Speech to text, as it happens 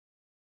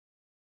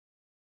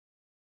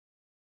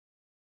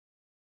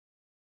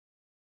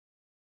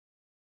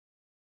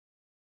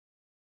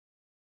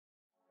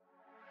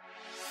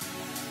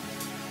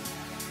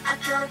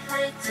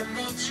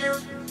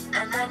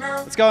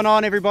What's going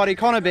on, everybody?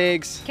 Connor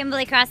Biggs,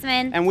 Kimberly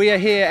Crossman, and we are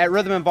here at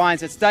Rhythm and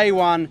Vines. It's day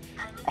one.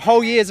 A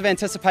whole years of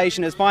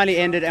anticipation has finally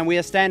ended, and we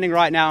are standing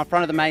right now in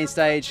front of the main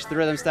stage, the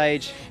rhythm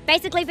stage.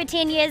 Basically, for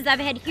 10 years,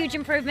 I've had huge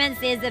improvements.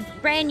 There's a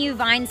brand new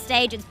Vine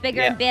stage. It's bigger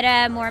and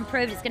better, more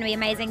improved. It's going to be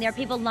amazing. There are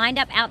people lined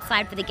up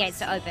outside for the gates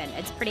to open.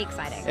 It's pretty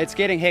exciting. It's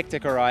getting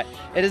hectic, all right.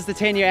 It is the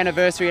 10-year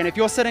anniversary, and if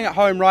you're sitting at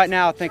home right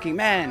now thinking,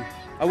 man,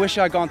 I wish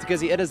I'd gone to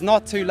Gizzy, it is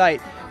not too late.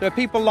 There are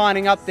people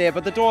lining up there,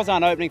 but the doors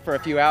aren't opening for a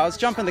few hours.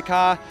 Jump in the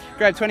car,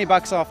 grab 20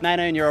 bucks off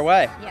Nano, and you're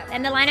away. Yeah,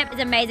 and the lineup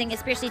is amazing,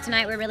 especially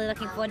tonight. We're really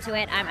looking forward to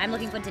it. I'm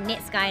looking forward to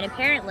Netsky, and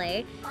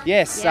apparently...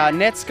 Yes,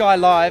 Netsky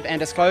Live and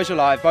Disclosure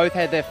Live both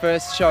had their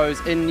first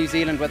shows in New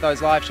Zealand with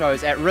those live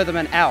shows at Rhythm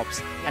and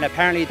Alps, and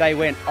apparently they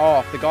went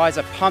off. The guys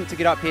are pumped to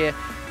get up here.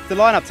 The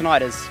lineup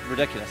tonight is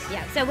ridiculous.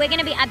 Yeah, so we're going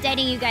to be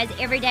updating you guys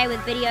every day with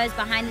videos,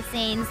 behind the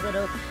scenes,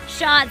 little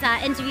shots,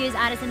 interviews,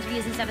 artist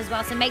interviews and stuff as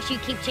well. So make sure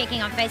you keep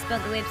checking on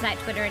Facebook, the website,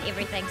 Twitter and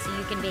everything so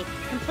you can be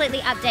completely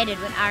updated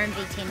with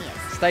R&V 10 years.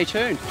 Stay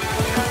tuned.